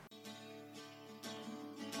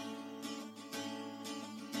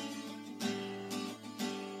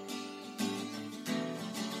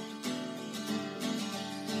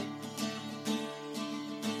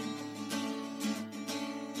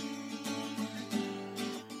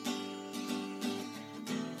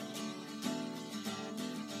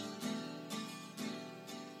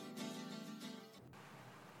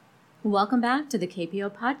Welcome back to the KPO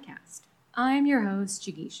podcast. I'm your host,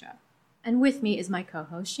 Jigisha, and with me is my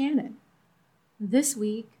co-host, Shannon. This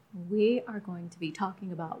week, we are going to be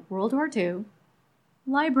talking about World War II,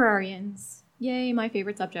 librarians, yay, my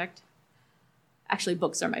favorite subject. Actually,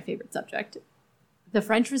 books are my favorite subject. The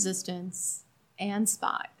French Resistance, and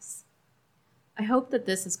spies. I hope that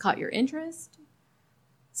this has caught your interest,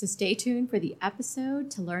 so stay tuned for the episode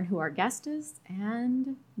to learn who our guest is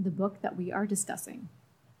and the book that we are discussing.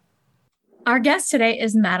 Our guest today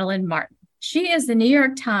is Madeline Martin. She is the New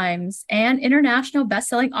York Times and international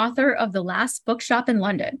bestselling author of The Last Bookshop in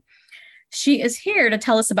London. She is here to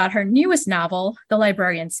tell us about her newest novel, The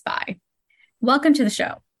Librarian Spy. Welcome to the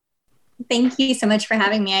show. Thank you so much for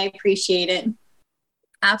having me. I appreciate it.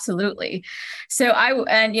 Absolutely. So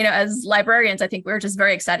as librarians, I think we're just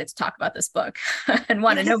very excited to talk about this book and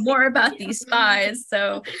want to know more about these spies.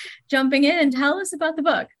 So jumping in, tell us about the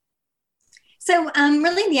book. So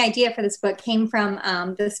really the idea for this book came from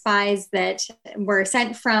the spies that were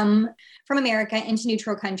sent from America into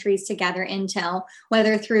neutral countries to gather intel,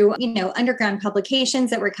 whether through, underground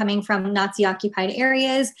publications that were coming from Nazi occupied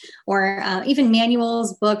areas or even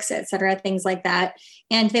manuals, books, etc., things like that.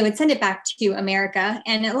 And they would send it back to America.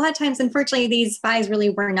 And a lot of times, unfortunately, these spies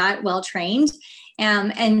really were not well trained.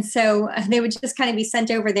 And so they would just kind of be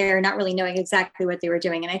sent over there, not really knowing exactly what they were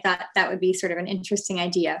doing. And I thought that would be sort of an interesting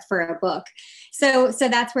idea for a book. So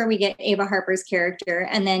that's where we get Ava Harper's character.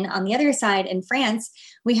 And then on the other side in France,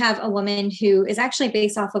 we have a woman who is actually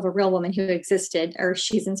based off of a real woman who existed, or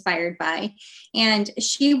she's inspired by. And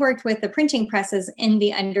she worked with the printing presses in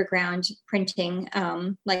the underground printing,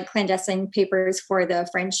 like clandestine papers for the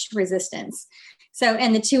French resistance. So,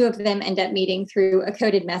 and the two of them end up meeting through a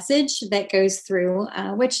coded message that goes through,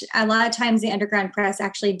 which a lot of times the underground press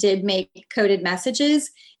actually did make coded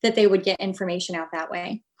messages that they would get information out that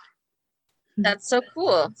way. That's so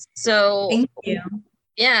cool. So, thank you.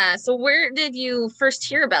 Yeah. So where did you first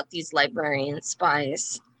hear about these librarian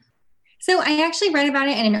spies? So I actually read about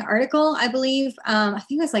it in an article, I believe, I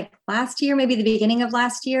think it was like last year, maybe the beginning of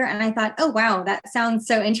last year. And I thought, oh, wow, that sounds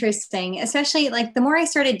so interesting, especially like the more I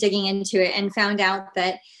started digging into it and found out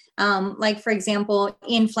that like, for example,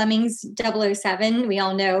 Ian Fleming's 007, we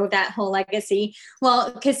all know that whole legacy.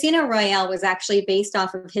 Well, Casino Royale was actually based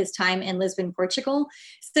off of his time in Lisbon, Portugal.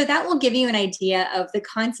 So that will give you an idea of the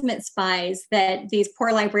consummate spies that these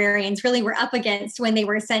poor librarians really were up against when they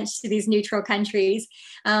were sent to these neutral countries.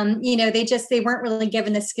 They weren't really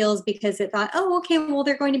given the skills because they thought, oh, okay, well,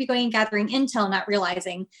 they're going to be going and gathering intel, not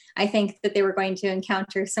realizing, I think, that they were going to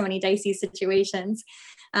encounter so many dicey situations.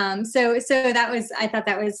 I thought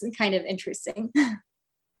that was kind of interesting.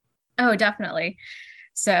 Oh, definitely.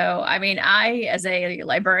 So, I mean, I, as a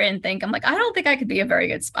librarian, I'm like, I don't think I could be a very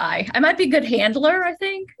good spy. I might be a good handler, I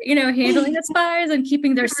think, handling the spies and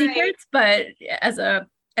keeping their secrets, but as an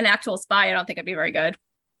actual spy, I don't think I'd be very good.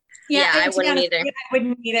 Yeah, I wouldn't either. I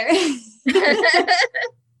wouldn't either.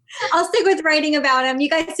 I'll stick with writing about them. You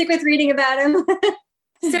guys stick with reading about them.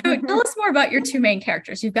 So tell us more about your two main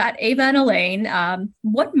characters. You've got Ava and Elaine.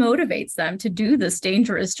 What motivates them to do this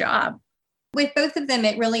dangerous job? With both of them,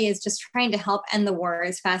 it really is just trying to help end the war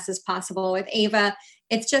as fast as possible. With Ava,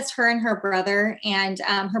 it's just her and her brother, and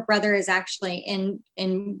her brother is actually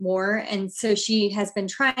in war. And so she has been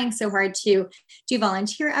trying so hard to do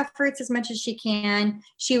volunteer efforts as much as she can.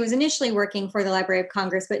 She was initially working for the Library of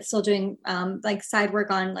Congress, but still doing side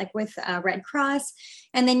work on with Red Cross.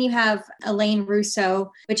 And then you have Elaine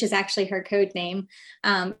Rousseau, which is actually her code name.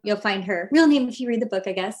 You'll find her real name if you read the book,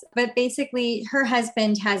 I guess. But basically, her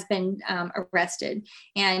husband has been arrested,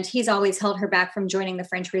 and he's always held her back from joining the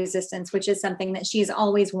French Resistance, which is something that she's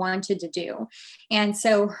always wanted to do. And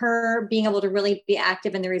so her being able to really be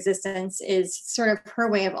active in the resistance is sort of her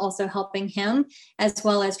way of also helping him, as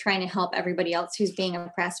well as trying to help everybody else who's being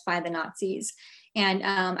oppressed by the Nazis. And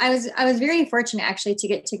I was very fortunate actually to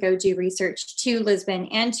get to go do research to Lisbon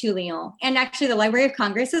and to Lyon, and actually the Library of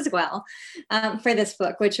Congress as well, for this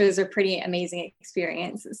book, which was a pretty amazing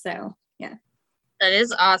experience. So, yeah. That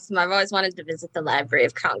is awesome. I've always wanted to visit the Library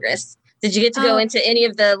of Congress. Did you get to go into any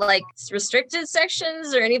of the restricted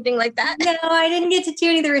sections or anything like that? No, I didn't get to do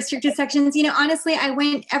any of the restricted sections. Honestly,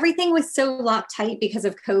 everything was so locked tight because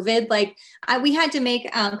of COVID. We had to make,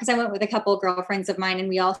 because I went with a couple of girlfriends of mine and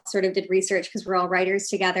we all sort of did research because we're all writers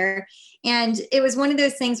together. And it was one of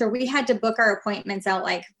those things where we had to book our appointments out,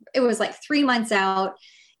 it was 3 months out.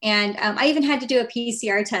 And I even had to do a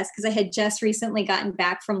PCR test because I had just recently gotten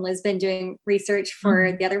back from Lisbon doing research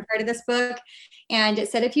for the other part of this book. And it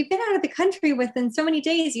said, if you've been out of the country within so many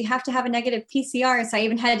days, you have to have a negative PCR. So I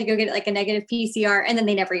even had to go get like a negative PCR, and then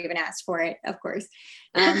they never even asked for it, of course.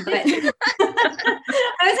 But I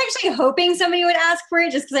was actually hoping somebody would ask for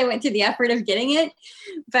it just because I went through the effort of getting it.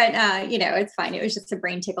 But, it's fine. It was just a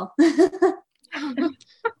brain tickle.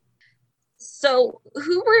 So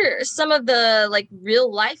who were some of the like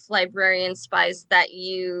real life librarian spies that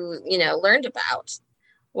you learned about?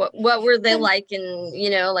 What were they like? And,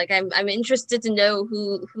 like I'm interested to know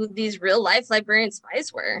who these real life librarian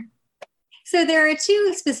spies were. So there are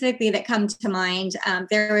two specifically that come to mind.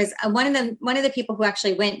 There was one of the people who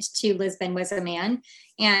actually went to Lisbon was a man,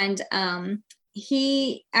 and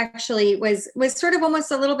he actually was sort of almost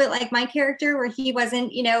a little bit like my character, where he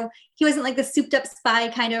wasn't like the souped up spy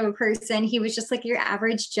kind of a person. He was just like your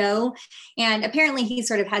average Joe. And apparently he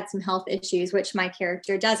sort of had some health issues, which my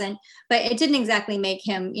character doesn't, but it didn't exactly make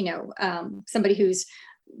him, somebody who's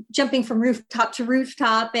jumping from rooftop to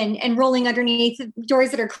rooftop and rolling underneath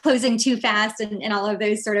doors that are closing too fast and all of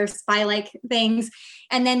those sort of spy-like things.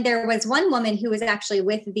 And then there was one woman who was actually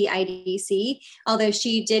with the IDC, although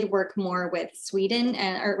she did work more with Sweden,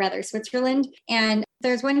 or rather Switzerland. And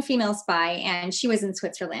there's one female spy, and she was in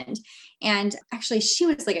Switzerland. And actually, she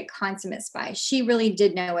was like a consummate spy. She really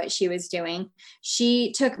did know what she was doing.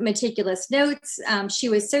 She took meticulous notes. She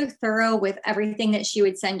was so thorough with everything that she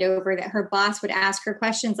would send over that her boss would ask her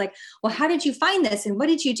questions like, well, how did you find this? And what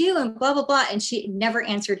did you do? And blah, blah, blah. And she never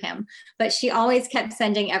answered him, but she always kept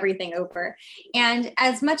sending everything over. And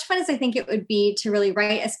as much fun as I think it would be to really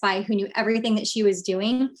write a spy who knew everything that she was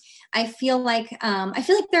doing, I feel like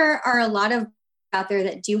there are a lot of out there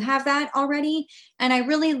that do have that already. And I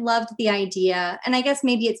really loved the idea. And I guess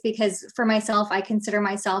maybe it's because for myself, I consider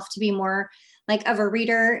myself to be more like of a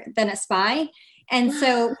reader than a spy. And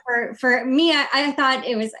so for me, I thought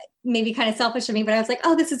it was maybe kind of selfish of me, but I was like,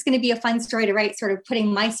 oh, this is going to be a fun story to write, sort of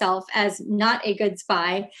putting myself as not a good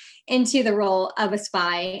spy into the role of a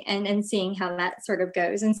spy and seeing how that sort of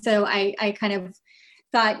goes. And so I kind of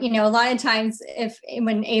thought, a lot of times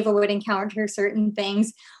when Ava would encounter certain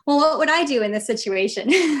things, well, what would I do in this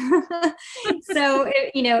situation? So,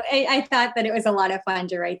 I thought that it was a lot of fun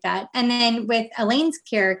to write that. And then with Elaine's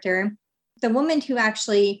character, the woman who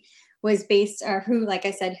actually was based, or who, like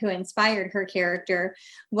I said, who inspired her character,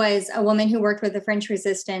 was a woman who worked with the French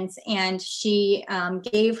Resistance, and she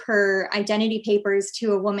gave her identity papers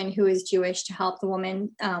to a woman who is Jewish to help the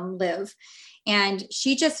woman live. And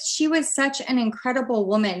she was such an incredible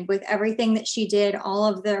woman with everything that she did, all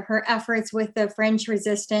of her efforts with the French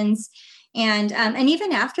Resistance. And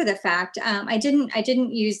even after the fact, I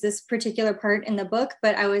didn't use this particular part in the book,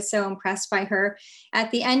 but I was so impressed by her.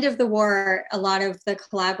 At the end of the war, a lot of the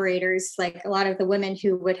collaborators, like a lot of the women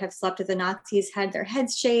who would have slept with the Nazis, had their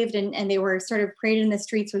heads shaved and they were sort of paraded in the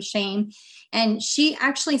streets with shame. And she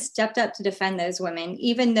actually stepped up to defend those women,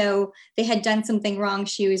 even though they had done something wrong.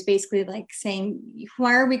 She was basically like saying,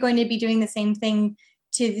 why are we going to be doing the same thing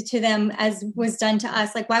to them as was done to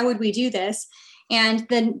us? Like, why would we do this? And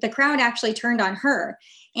then the crowd actually turned on her,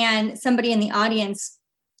 and somebody in the audience,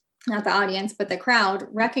 not the audience, but the crowd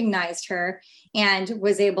recognized her and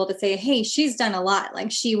was able to say, hey, she's done a lot.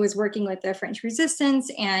 Like, she was working with the French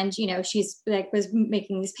Resistance, and, she's like was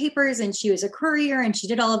making these papers, and she was a courier, and she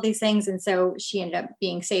did all of these things. And so she ended up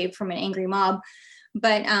being saved from an angry mob.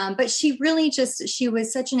 But she really she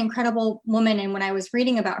was such an incredible woman. And when I was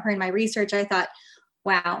reading about her in my research, I thought,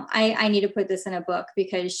 wow, I need to put this in a book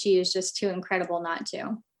because she is just too incredible not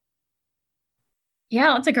to.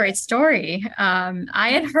 Yeah, that's a great story. I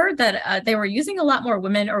had heard that they were using a lot more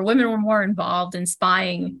women, or women were more involved in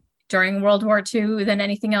spying during World War II than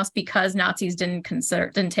anything else, because Nazis didn't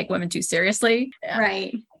take women too seriously.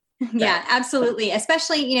 Right. Yeah, absolutely.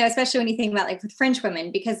 Especially when you think about like with French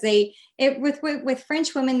women, because with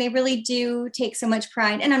French women, they really do take so much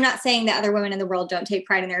pride. And I'm not saying that other women in the world don't take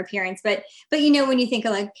pride in their appearance, but when you think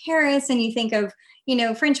of like Paris and you think of,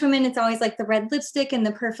 French women, it's always like the red lipstick and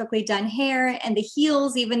the perfectly done hair and the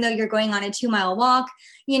heels, even though you're going on a 2-mile walk,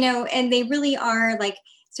 and they really are like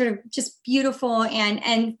sort of just beautiful.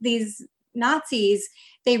 And these Nazis,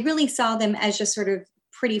 they really saw them as just sort of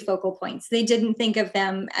pretty focal points. They didn't think of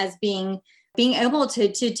them as being able to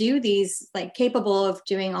do these, like capable of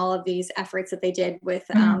doing all of these efforts that they did with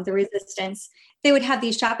the resistance. They would have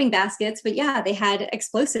these shopping baskets, but yeah, they had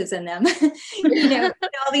explosives in them,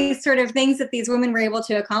 all these sort of things that these women were able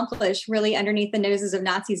to accomplish really underneath the noses of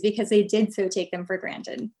Nazis because they did so take them for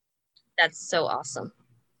granted. That's so awesome.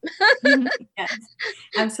 Yes,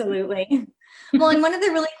 absolutely. Well, and one of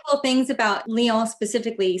the really cool things about Lyon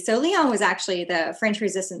specifically, so Lyon was actually the French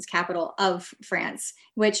resistance capital of France,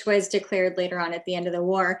 which was declared later on at the end of the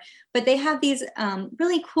war. But they have these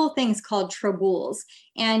really cool things called traboules,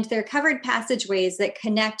 and they're covered passageways that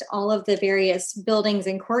connect all of the various buildings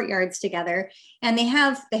and courtyards together. And they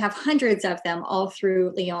have hundreds of them all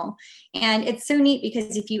through Lyon. And it's so neat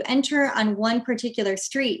because if you enter on one particular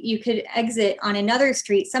street, you could exit on another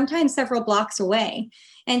street, sometimes several blocks away.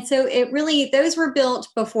 And so those were built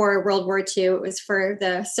before World War II. It was for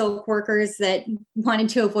the silk workers that wanted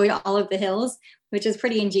to avoid all of the hills, which is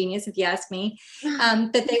pretty ingenious if you ask me.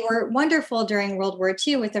 But they were wonderful during World War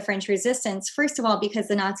II with the French resistance, first of all, because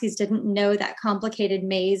the Nazis didn't know that complicated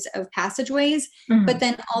maze of passageways, but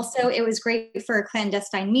then also it was great for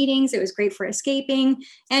clandestine meetings. It was great for escaping.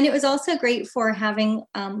 And it was also great for having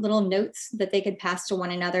little notes that they could pass to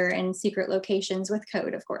one another in secret locations with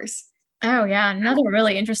code, of course. Oh yeah, another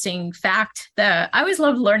really interesting fact that I always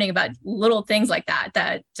loved learning about little things like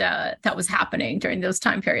that was happening during those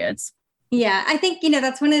time periods. Yeah, I think,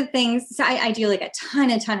 that's one of the things. So I do like a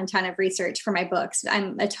ton of research for my books.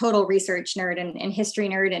 I'm a total research nerd and history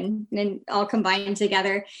nerd and all combined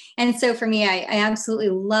together. And so for me, I absolutely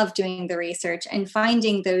love doing the research and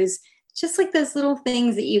finding those little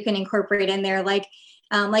things that you can incorporate in there. Like,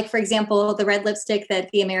 for example, the red lipstick that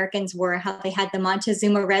the Americans wore, how they had the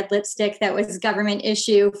Montezuma red lipstick that was government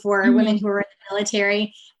issue for women who were in the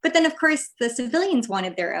military. But then, of course, the civilians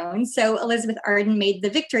wanted their own. So Elizabeth Arden made the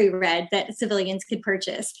Victory Red that civilians could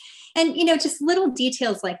purchase. And, just little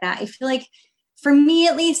details like that. I feel like, for me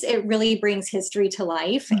at least, it really brings history to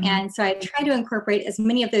life. And so I try to incorporate as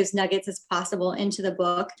many of those nuggets as possible into the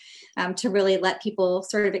book to really let people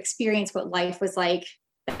sort of experience what life was like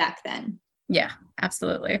back then. Yeah,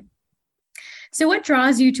 absolutely. So what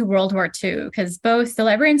draws you to World War II? Because both The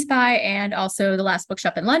Librarian Spy and also The Last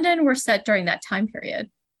Bookshop in London were set during that time period.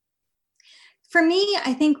 For me,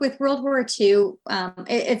 I think with World War II,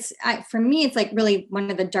 it's like really one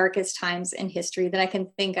of the darkest times in history that I can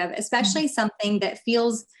think of, especially something that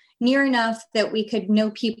feels near enough that we could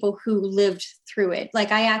know people who lived through it.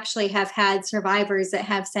 Like I actually have had survivors that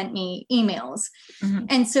have sent me emails.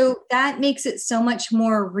 And so that makes it so much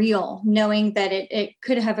more real, knowing that it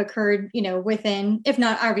could have occurred, within, if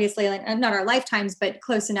not obviously not our lifetimes, but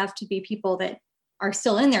close enough to be people that are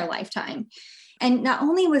still in their lifetime. And not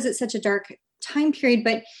only was it such a dark time period,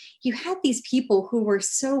 but you had these people who were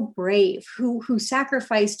so brave, who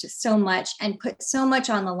sacrificed so much and put so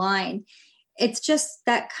much on the line. It's just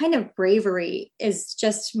that kind of bravery is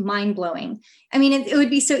just mind-blowing. I mean, it would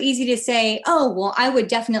be so easy to say, oh, well, I would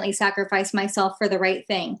definitely sacrifice myself for the right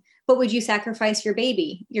thing. But would you sacrifice your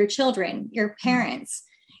baby, your children, your parents?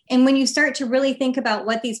 And when you start to really think about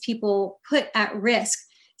what these people put at risk,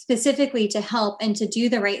 specifically to help and to do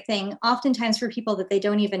the right thing, oftentimes for people that they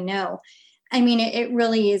don't even know, I mean, it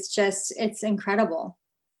really is it's incredible.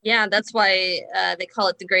 Yeah, that's why they call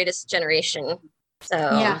it the greatest generation. So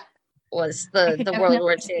yeah. Was the World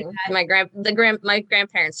War II, my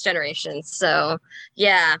grandparents' generation. So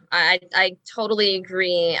yeah, I totally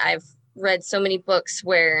agree. I've read so many books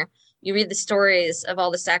where you read the stories of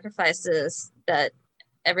all the sacrifices that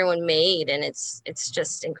everyone made, and it's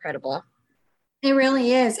just incredible. It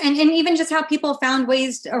really is. And even just how people found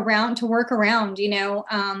ways to work around,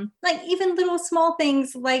 like even little small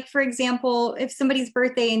things, like, for example, if somebody's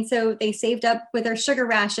birthday, and so they saved up with their sugar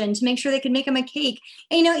ration to make sure they could make them a cake.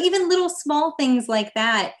 And, even little small things like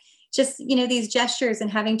that, just, these gestures and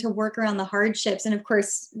having to work around the hardships. And of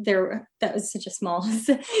course, that was such a small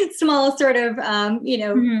sort of,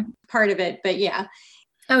 part of it. But yeah.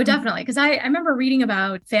 Oh, definitely. Because I remember reading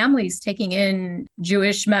about families taking in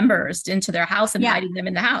Jewish members into their house and hiding them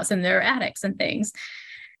in the house and their attics and things.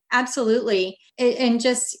 Absolutely. And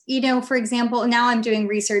just, for example, now I'm doing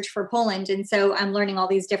research for Poland. And so I'm learning all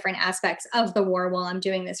these different aspects of the war while I'm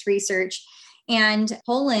doing this research. And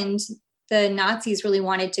Poland, the Nazis really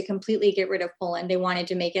wanted to completely get rid of Poland. They wanted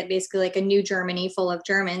to make it basically like a new Germany full of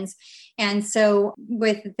Germans. And so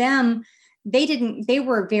with them, they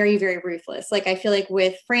were very, very ruthless. Like, I feel like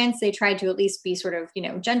with France, they tried to at least be sort of,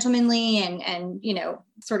 gentlemanly and,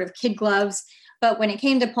 sort of kid gloves. But when it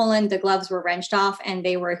came to Poland, the gloves were wrenched off and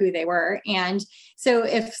they were who they were. And so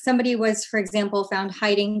if somebody was, for example,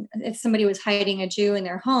 if somebody was hiding a Jew in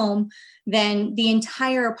their home, then the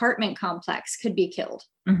entire apartment complex could be killed.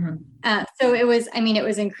 So it was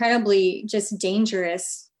incredibly just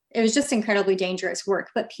dangerous. It was just incredibly dangerous work.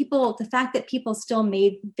 But the fact that people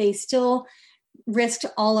they still risked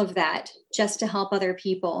all of that just to help other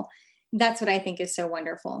people. That's what I think is so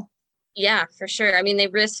wonderful. Yeah, for sure. I mean, they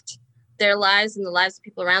risked their lives and the lives of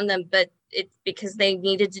people around them, but it's because they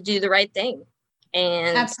needed to do the right thing.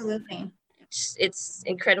 And absolutely, it's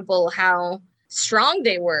incredible how strong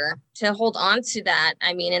they were to hold on to that.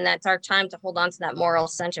 I mean, in that dark time, to hold on to that moral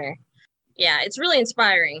center. Yeah, it's really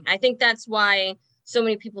inspiring. I think that's why so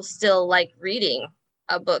many people still like reading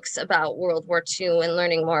books about World War II and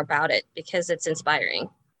learning more about it, because it's inspiring.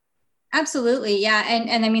 absolutely, yeah,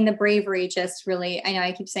 and I mean the bravery just really, I know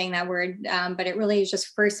I keep saying that word, but it really is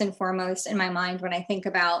just first and foremost in my mind when I think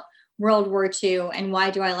about World War II and why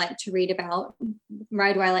do I like to read,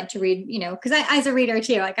 because I, as a reader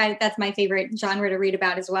too, that's my favorite genre to read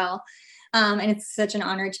about as well. And it's such an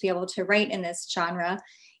honor to be able to write in this genre.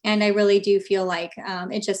 And I really do feel like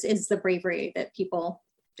it just is the bravery that people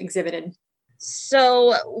exhibited.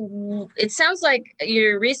 So it sounds like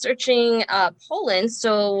you're researching Poland.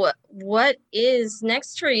 So what is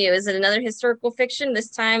next for you? Is it another historical fiction, this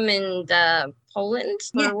time in Poland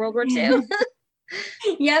for World War II?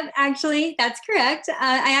 Yep, actually, that's correct.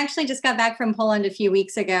 I actually just got back from Poland a few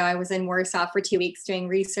weeks ago. I was in Warsaw for 2 weeks doing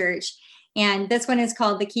research. And this one is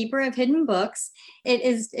called The Keeper of Hidden Books.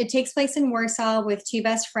 It takes place in Warsaw with two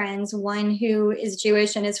best friends, one who is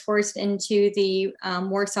Jewish and is forced into the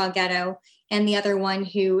Warsaw ghetto, and the other one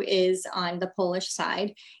who is on the Polish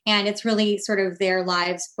side. And it's really sort of their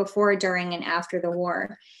lives before, during, and after the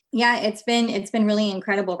war. Yeah, it's been really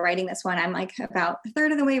incredible writing this one. I'm like about a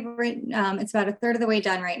third of the way written. It's about a third of the way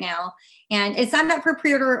done right now. And it's not up for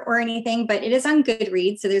pre-order or anything, but it is on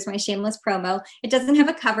Goodreads. So there's my shameless promo. It doesn't have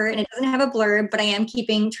a cover and it doesn't have a blurb, but I am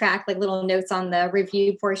keeping track, like little notes on the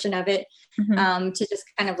review portion of it, to just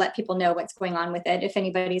kind of let people know what's going on with it, if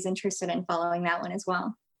anybody's interested in following that one as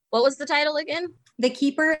well. What was the title again? The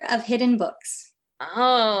Keeper of Hidden Books.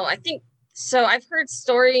 Oh, I think so. I've heard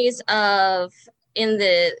stories of in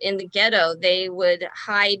the ghetto, they would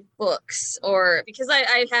hide books, or because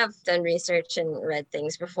I have done research and read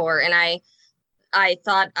things before, and I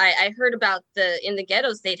thought I heard about in the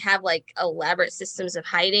ghettos, they'd have like elaborate systems of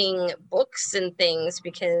hiding books and things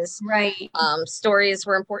because stories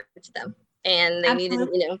were important to them and they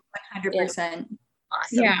Absolutely. needed, 100%.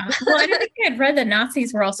 Awesome. Yeah. Well, I think I had read that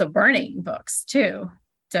Nazis were also burning books too.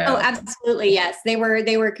 So. Oh, absolutely. Yes. They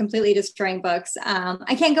were completely destroying books.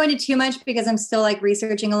 I can't go into too much because I'm still like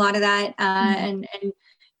researching a lot of that and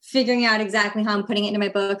figuring out exactly how I'm putting it into my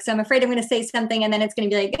book. So I'm afraid I'm going to say something and then it's going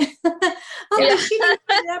to be like, she didn't say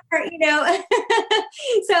that part,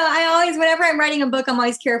 So I always, whenever I'm writing a book, I'm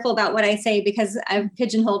always careful about what I say because I've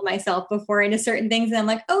pigeonholed myself before into certain things. And I'm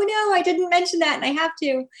like, oh no, I didn't mention that and I have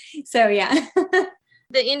to. So yeah.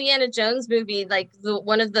 The Indiana Jones movie, like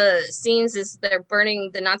one of the scenes is the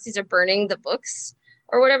Nazis are burning the books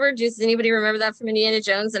or whatever. Does anybody remember that from Indiana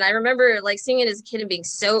Jones? And I remember like seeing it as a kid and being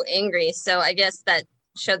so angry. So I guess that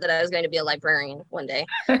showed that I was going to be a librarian one day.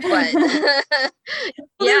 But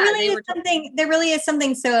there really is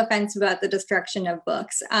something so offensive about the destruction of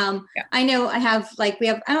books. I know I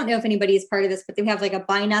don't know if anybody is part of this, but we have like a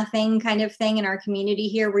buy nothing kind of thing in our community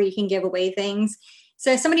here where you can give away things.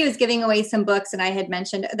 So somebody was giving away some books and I had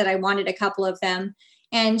mentioned that I wanted a couple of them.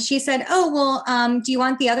 And she said, oh, well, do you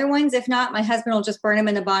want the other ones? If not, my husband will just burn them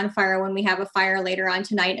in the bonfire when we have a fire later on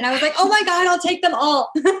tonight. And I was like, oh my God, I'll take them all.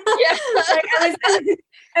 Yeah. So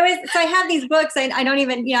I have these books. I don't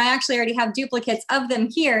even, I actually already have duplicates of them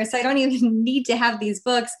here. So I don't even need to have these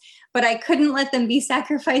books, but I couldn't let them be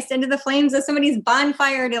sacrificed into the flames of somebody's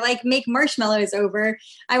bonfire to like make marshmallows over.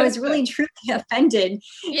 I was really truly offended.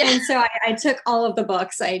 Yeah. And so I took all of the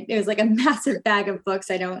books. It was like a massive bag of books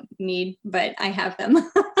I don't need, but I have them.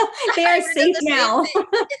 They are safe now.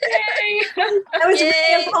 I was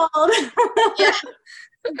really appalled. Yeah.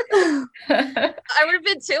 I would have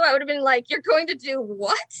been too. I would have been like, you're going to do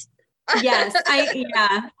what? Yes.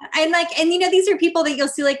 And these are people that you'll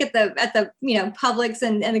see like at the Publix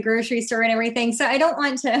and the grocery store and everything. So I don't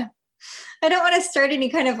want to start any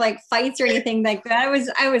kind of like fights or anything like that.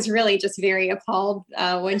 I was really just very appalled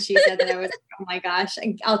when she said that. I was like, oh my gosh,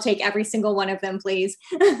 I'll take every single one of them, please.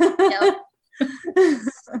 Yep.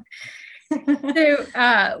 So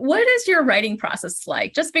what is your writing process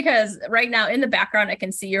like? Just because right now in the background, I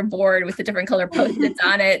can see your board with the different color Post-its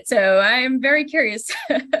on it. So I'm very curious.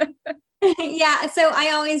 Yeah. So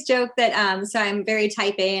I always joke that, so I'm very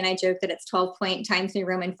type A and I joke that it's 12-point Times New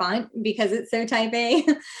Roman font because it's so type A.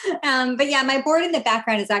 But yeah, my board in the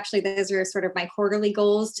background is actually, those are sort of my quarterly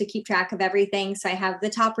goals to keep track of everything. So I have the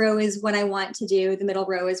top row is what I want to do. The middle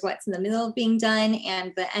row is what's in the middle of being done.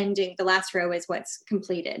 And the last row is what's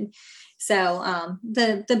completed. So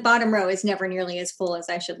the bottom row is never nearly as full as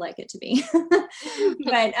I should like it to be,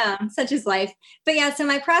 but such is life. But yeah, so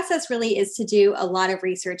my process really is to do a lot of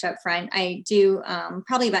research up front. I do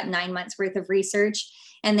probably about 9 months worth of research.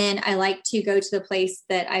 And then I like to go to the place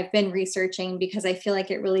that I've been researching because I feel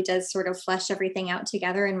like it really does sort of flesh everything out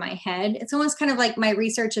together in my head. It's almost kind of like my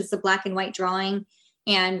research is the black and white drawing,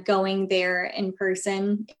 and going there in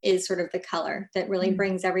person is sort of the color that really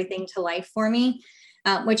brings everything to life for me.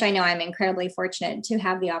 Which I know I'm incredibly fortunate to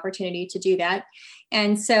have the opportunity to do that.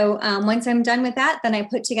 And so once I'm done with that, then I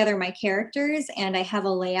put together my characters and I have a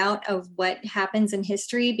layout of what happens in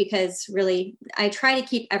history, because really I try to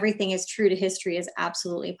keep everything as true to history as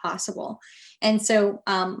absolutely possible. And so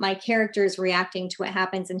my characters reacting to what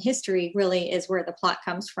happens in history really is where the plot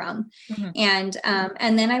comes from. And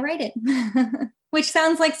then I write it. Which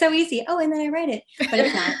sounds like so easy. Oh, and then I write it, but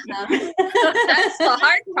it's not. That's the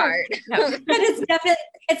hard part.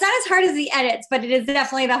 It's not as hard as the edits, but it is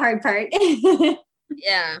definitely the hard part.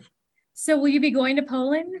 Yeah. So will you be going to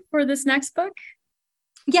Poland for this next book?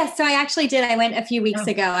 Yes, so I actually did. I went a few weeks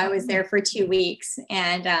ago. I was there for 2 weeks,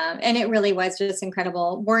 and it really was just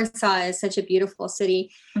incredible. Warsaw is such a beautiful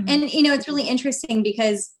city. And, it's really interesting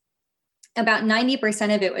because about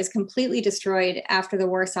 90% of it was completely destroyed after the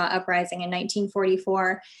Warsaw Uprising in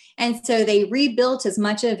 1944. And so they rebuilt as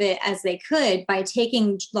much of it as they could by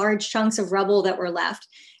taking large chunks of rubble that were left.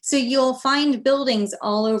 So you'll find buildings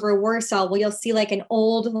all over Warsaw where you'll see like an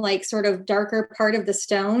old, like sort of darker part of the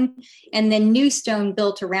stone and then new stone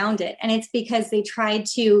built around it. And it's because they tried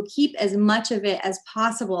to keep as much of it as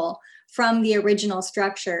possible from the original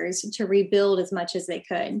structures to rebuild as much as they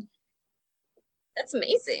could. That's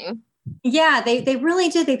amazing. Yeah, they really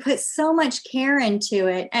did. They put so much care into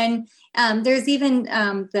it. And there's even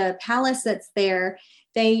the palace that's there.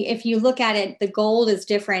 If you look at it, the gold is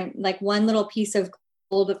different. Like one little piece of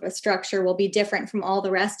gold of a structure will be different from all the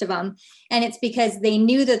rest of them. And it's because they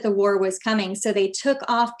knew that the war was coming. So they took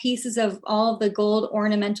off pieces of all the gold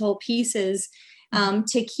ornamental pieces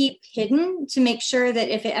to keep hidden, to make sure that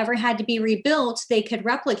if it ever had to be rebuilt, they could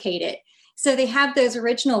replicate it. So they have those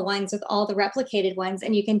original ones with all the replicated ones,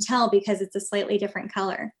 and you can tell because it's a slightly different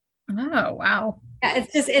color. Oh, wow. Yeah,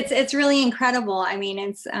 it's really incredible. I mean,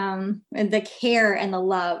 it's the care and the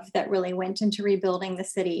love that really went into rebuilding the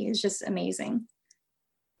city is just amazing.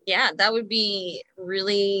 Yeah, that would be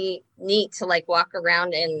really neat to like walk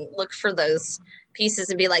around and look for those pieces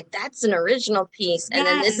and be like, that's an original piece. And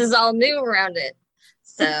then this is all new around it.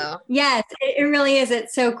 So yes, it really is.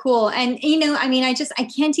 It's so cool. And, I mean, I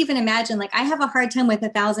can't even imagine, like, I have a hard time with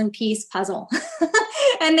 1,000-piece puzzle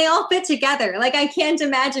and they all fit together. Like, I can't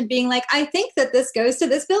imagine being like, I think that this goes to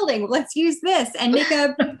this building. Let's use this and make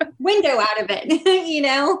a window out of it,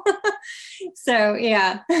 So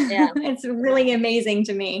yeah, it's really amazing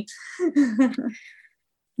to me.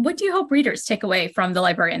 What do you hope readers take away from The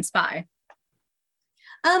Librarian Spy?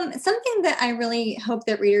 Something that I really hope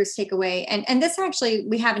that readers take away, and this actually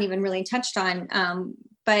we haven't even really touched on,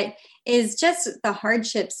 but is just the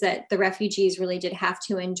hardships that the refugees really did have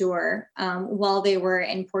to endure while they were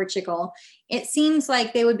in Portugal. It seems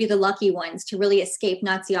like they would be the lucky ones to really escape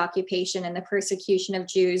Nazi occupation and the persecution of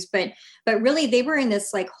Jews, but really they were in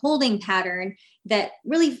this like holding pattern that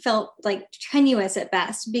really felt like tenuous at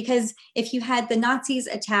best, because if you had the Nazis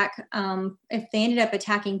attack, if they ended up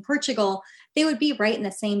attacking Portugal, they would be right in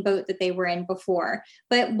the same boat that they were in before.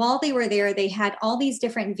 But while they were there, they had all these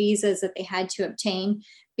different visas that they had to obtain,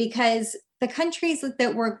 because the countries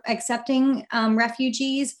that were accepting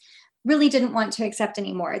refugees really didn't want to accept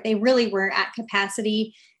anymore. They really were at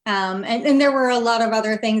capacity. And there were a lot of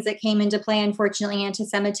other things that came into play. Unfortunately,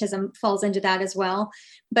 anti-Semitism falls into that as well.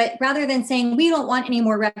 But rather than saying, we don't want any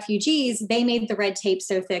more refugees, they made the red tape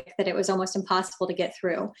so thick that it was almost impossible to get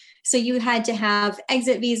through. So you had to have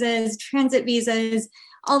exit visas, transit visas,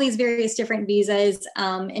 all these various different visas.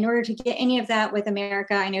 In order to get any of that with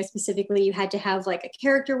America, I know specifically you had to have like a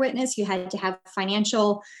character witness, you had to have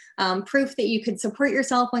financial proof that you could support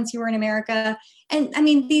yourself once you were in America. And I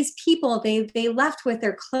mean, these people, they left with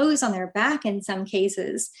their clothes on their back in some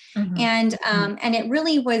cases. And it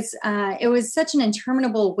really was, it was such an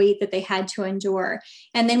interminable wait that they had to endure.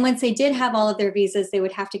 And then once they did have all of their visas, they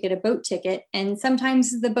would have to get a boat ticket. And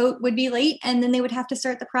sometimes the boat would be late and then they would have to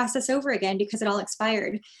start the process over again because it all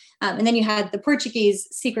expired. And then you had the Portuguese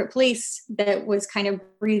secret police that was kind of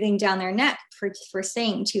breathing down their neck for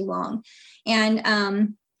staying too long.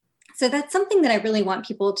 And so that's something that I really want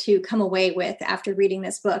people to come away with after reading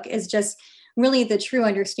this book, is just really the true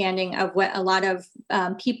understanding of what a lot of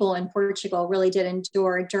people in Portugal really did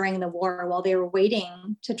endure during the war while they were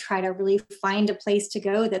waiting to try to really find a place to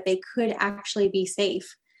go that they could actually be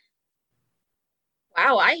safe.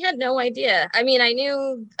 Wow, I had no idea. I mean, I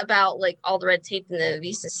knew about like all the red tape and the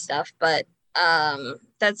visa stuff, but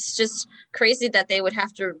that's just crazy that they would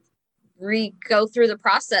have to go through the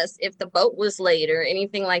process if the boat was late or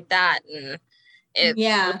anything like that. And it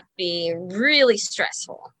would be really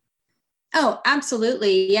stressful. Oh,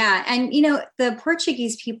 absolutely. Yeah. And, the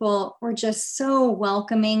Portuguese people were just so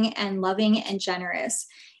welcoming and loving and generous.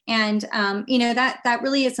 And, that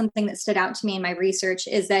really is something that stood out to me in my research,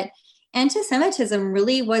 is that anti-Semitism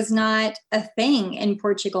really was not a thing in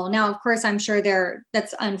Portugal. Now, of course, I'm sure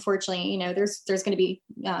that's unfortunately, there's going to be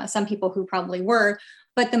some people who probably were,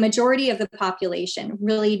 but the majority of the population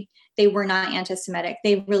really, they were not anti-Semitic.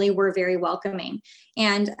 They really were very welcoming.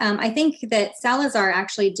 And I think that Salazar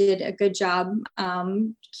actually did a good job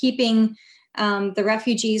keeping the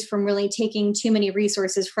refugees from really taking too many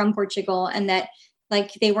resources from Portugal, and that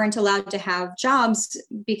like they weren't allowed to have jobs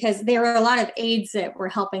because there were a lot of aides that were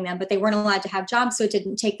helping them, but they weren't allowed to have jobs. So it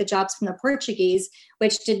didn't take the jobs from the Portuguese,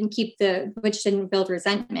 which didn't build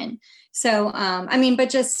resentment. So,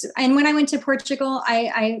 and when I went to Portugal,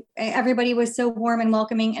 everybody was so warm and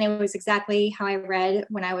welcoming, and it was exactly how I read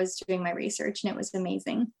when I was doing my research, and it was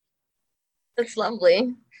amazing. That's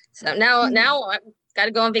lovely. So now I'm got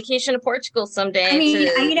to go on vacation to Portugal someday. I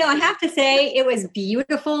mean, I have to say it was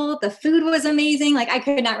beautiful. The food was amazing. Like I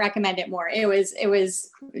could not recommend it more. It was,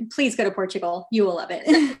 please go to Portugal. You will love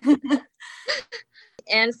it.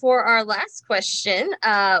 And for our last question,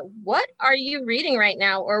 what are you reading right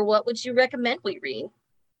now, or what would you recommend we read?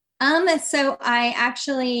 So I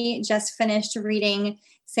actually just finished reading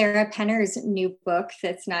Sarah Penner's new book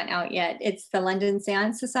that's not out yet. It's The London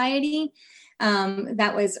Seance Society.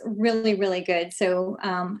 That was really, really good. So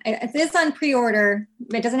it is on pre-order.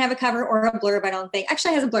 It doesn't have a cover or a blurb, I don't think.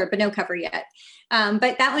 Actually, it has a blurb, but no cover yet.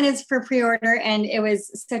 But that one is for pre-order, and it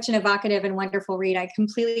was such an evocative and wonderful read. I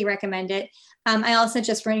completely recommend it. I also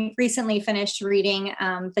just recently finished reading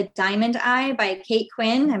The Diamond Eye by Kate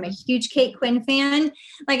Quinn. I'm a huge Kate Quinn fan.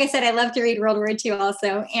 Like I said, I love to read World War II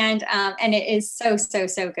also, and it is so, so,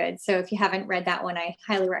 so good. So if you haven't read that one, I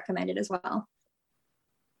highly recommend it as well.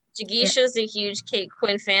 Jigisha's a huge Kate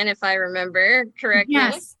Quinn fan, if I remember correctly.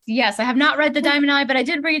 Yes. I have not read The Diamond Eye, but I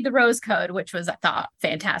did read The Rose Code, which was, I thought,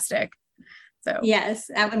 fantastic. So yes,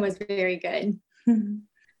 that one was very good.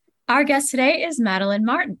 Our guest today is Madeline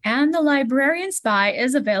Martin, and The Librarian Spy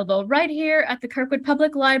is available right here at the Kirkwood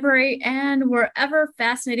Public Library and wherever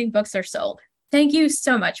fascinating books are sold. Thank you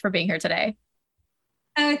so much for being here today.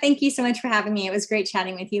 Oh, thank you so much for having me. It was great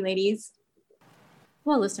chatting with you, ladies.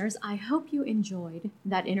 Well, listeners, I hope you enjoyed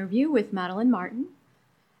that interview with Madeline Martin,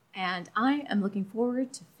 and I am looking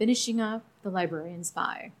forward to finishing up The Librarian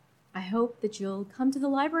Spy. I hope that you'll come to the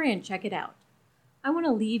library and check it out. I want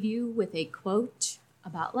to leave you with a quote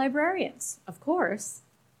about librarians. Of course,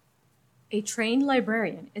 a trained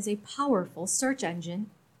librarian is a powerful search engine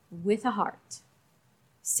with a heart.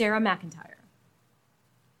 Sarah McIntyre.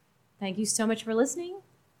 Thank you so much for listening.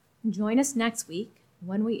 Join us next week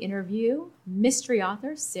when we interview mystery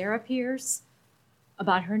author Sarah Pierce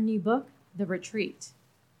about her new book, The Retreat.